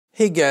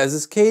Hey guys,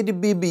 it's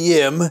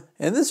KDBBM,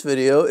 and this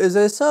video is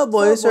a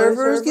Subway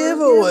Surfers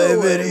giveaway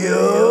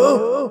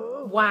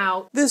video.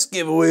 Wow. This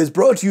giveaway is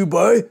brought to you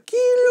by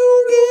Kilo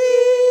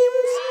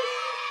Games.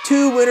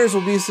 2 winners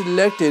will be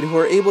selected who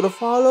are able to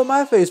follow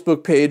my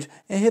Facebook page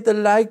and hit the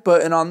like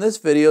button on this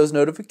video's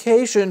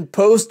notification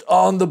post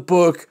on the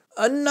book.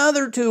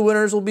 Another 2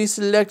 winners will be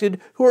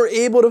selected who are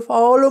able to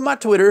follow my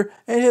Twitter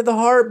and hit the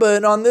heart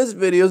button on this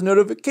video's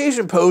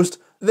notification post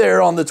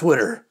there on the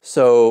Twitter.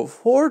 So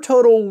 4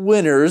 total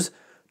winners,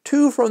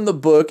 2 from the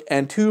book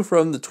and 2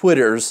 from the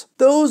Twitters.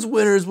 Those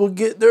winners will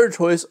get their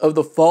choice of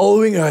the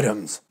following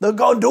items: the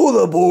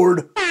gondola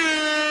board,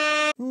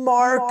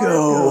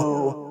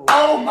 Marco.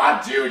 Oh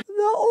my dude! The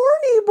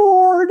Orny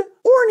board,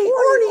 Orny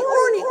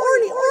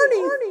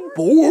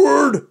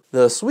board,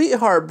 the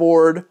Sweetheart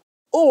board,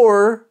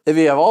 or if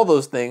you have all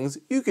those things,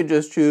 you can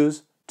just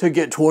choose to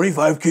get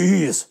 25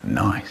 keys.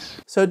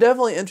 Nice. So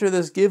definitely enter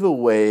this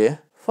giveaway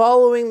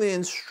following the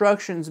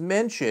instructions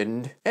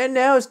mentioned. And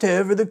now it's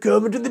time for the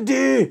comment of the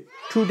day.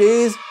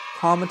 Today's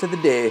comment of the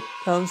day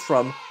comes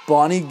from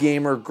Bonnie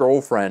Gamer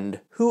Girlfriend,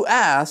 who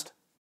asked,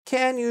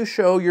 "Can you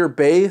show your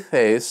BAE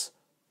face?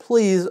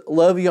 Please,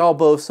 love y'all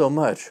both so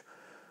much."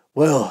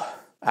 Well,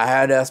 I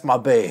had to ask my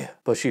BAE,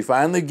 but she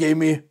finally gave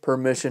me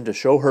permission to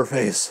show her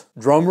face.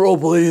 Drum roll,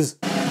 please.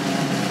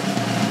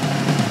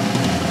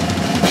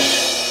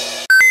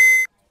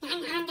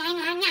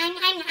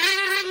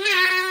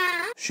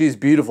 She's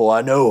beautiful,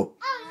 I know.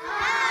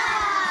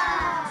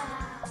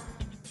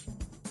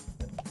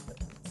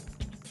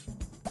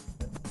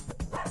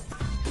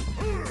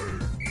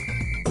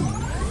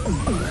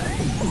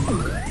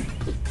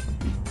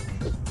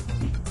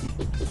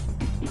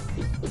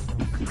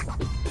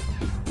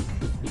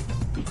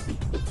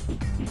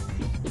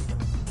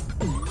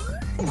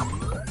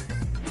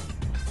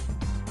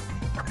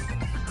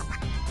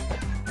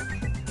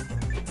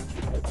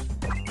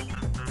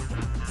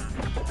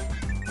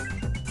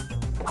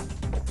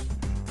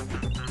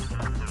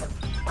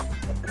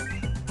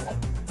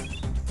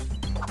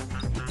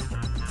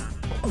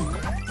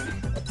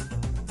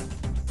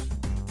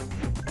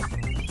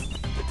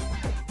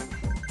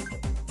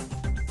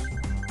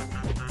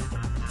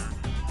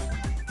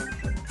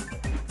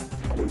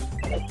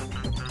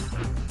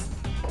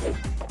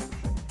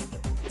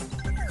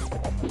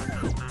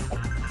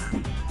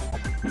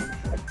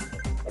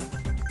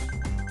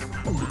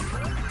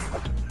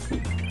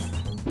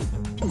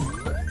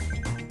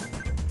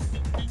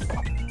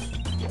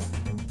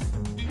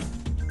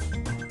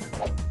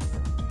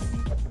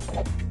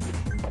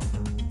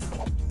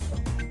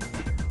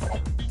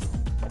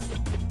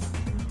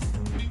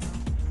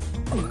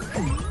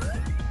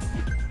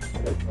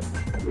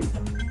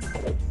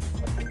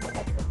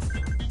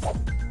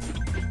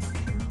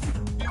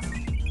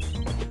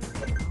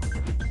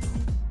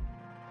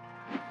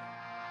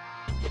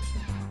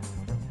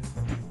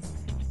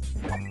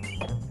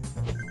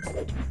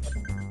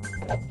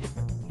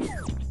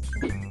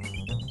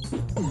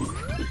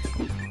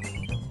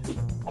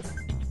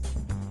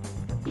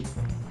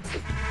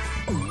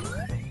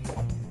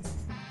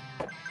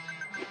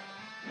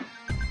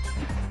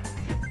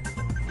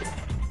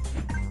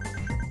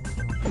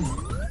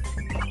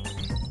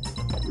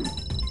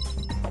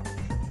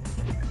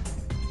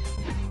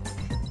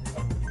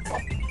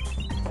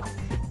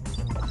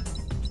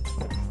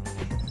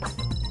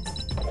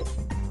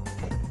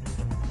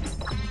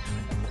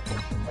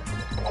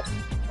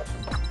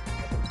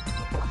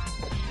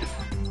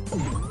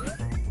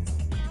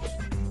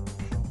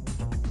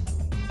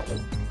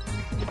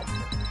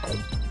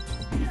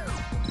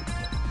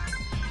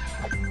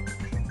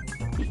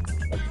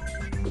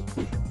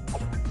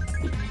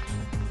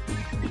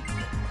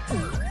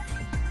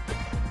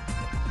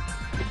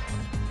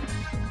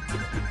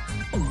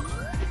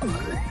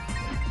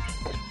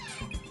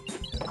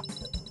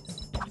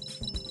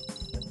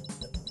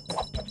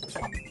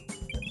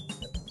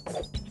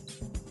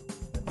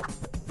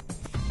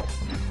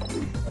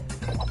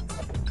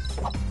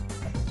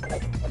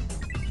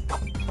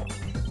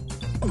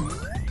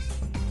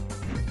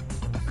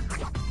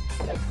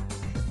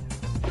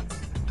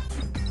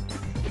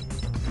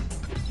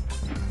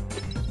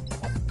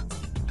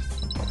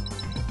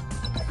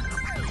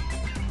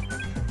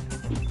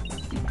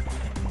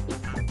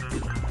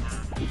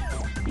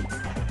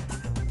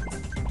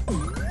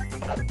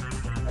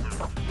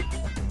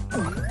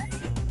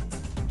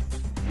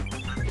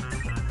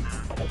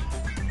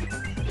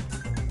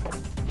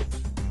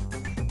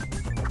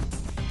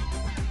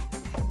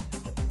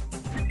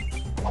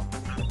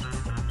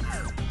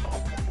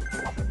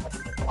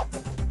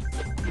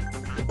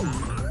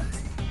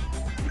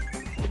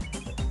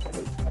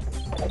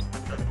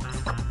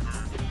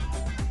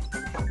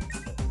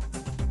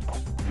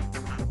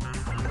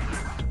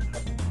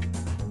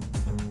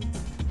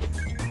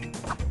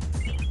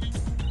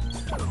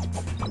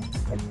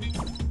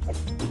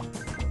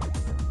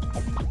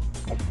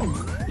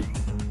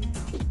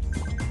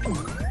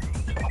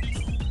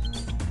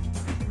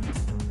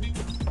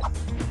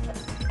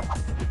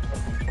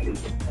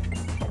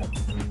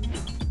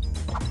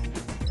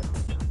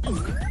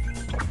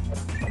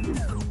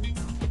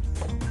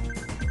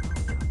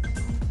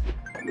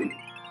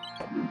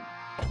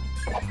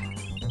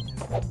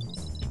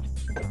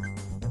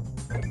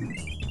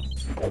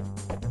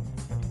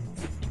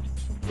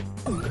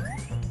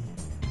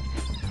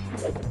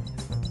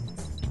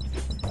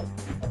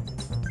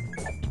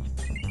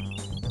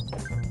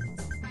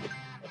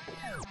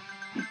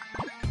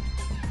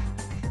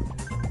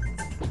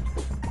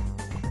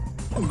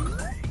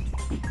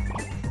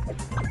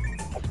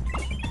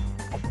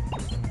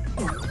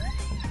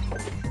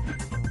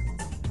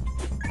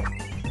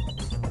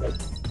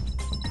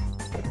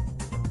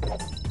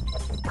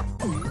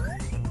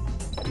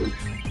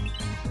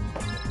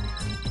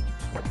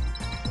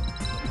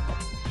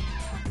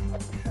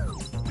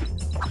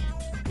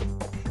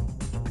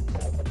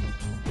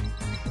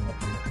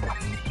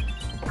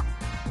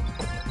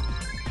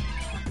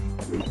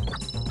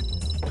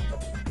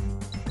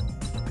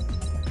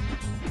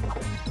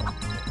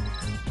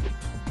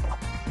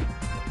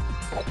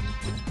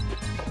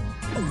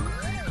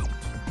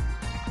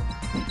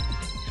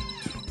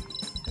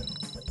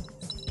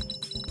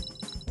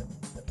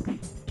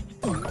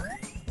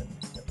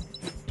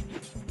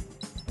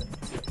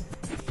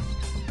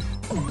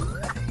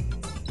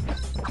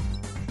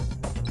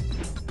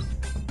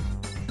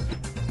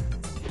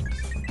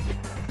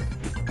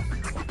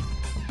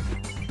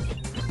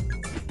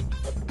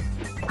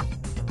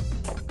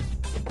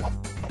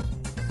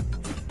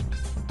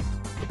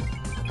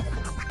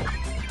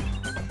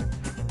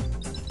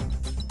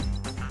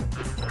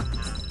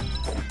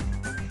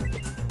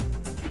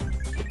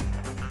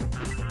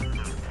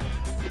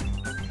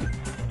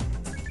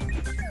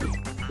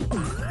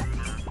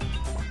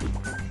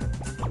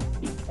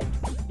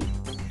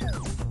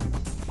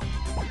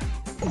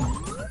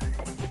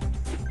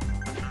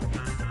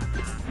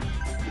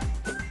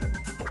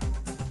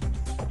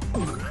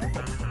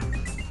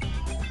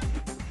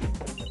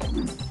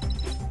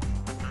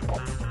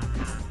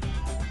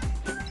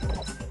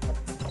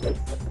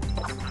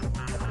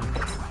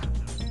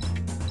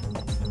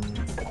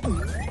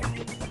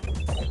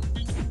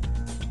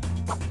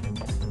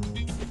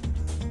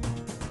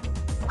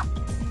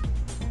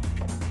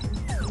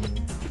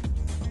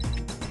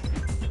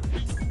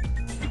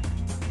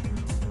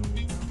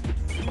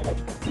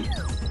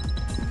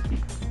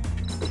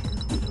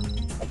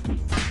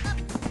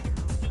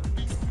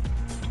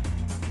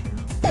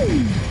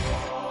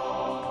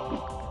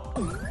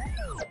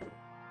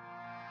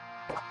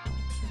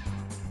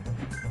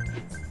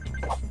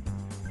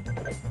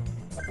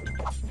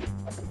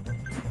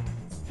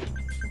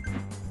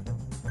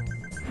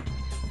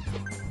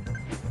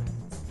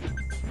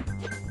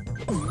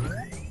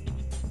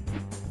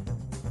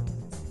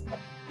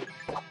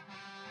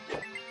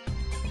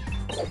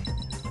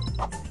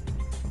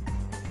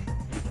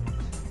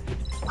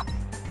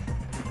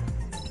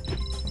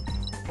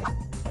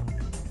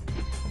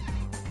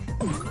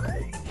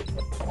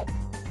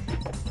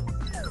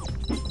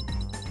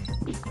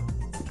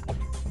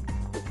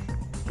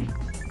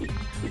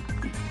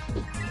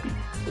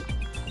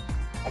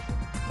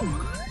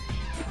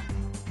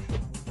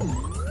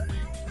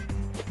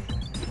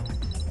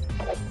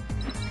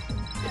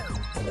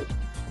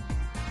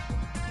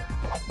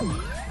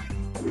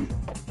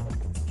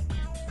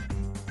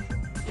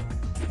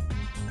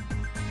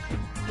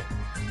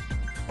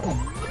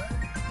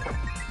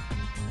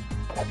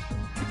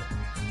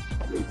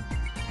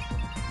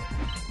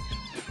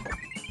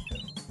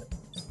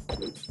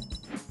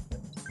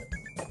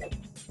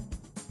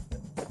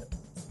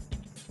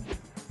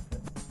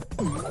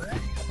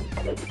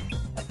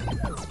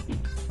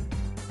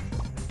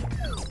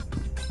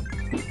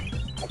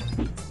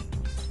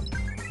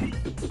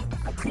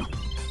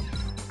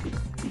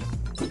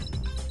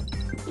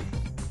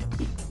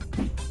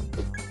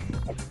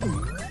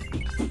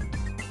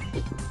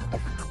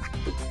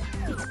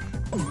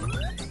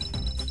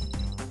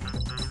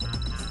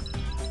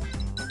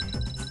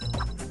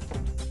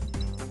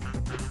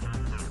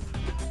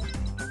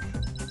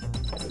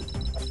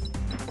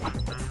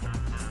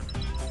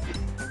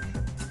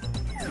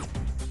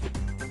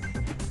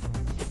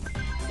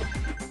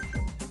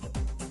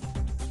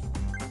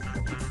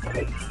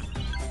 Okay.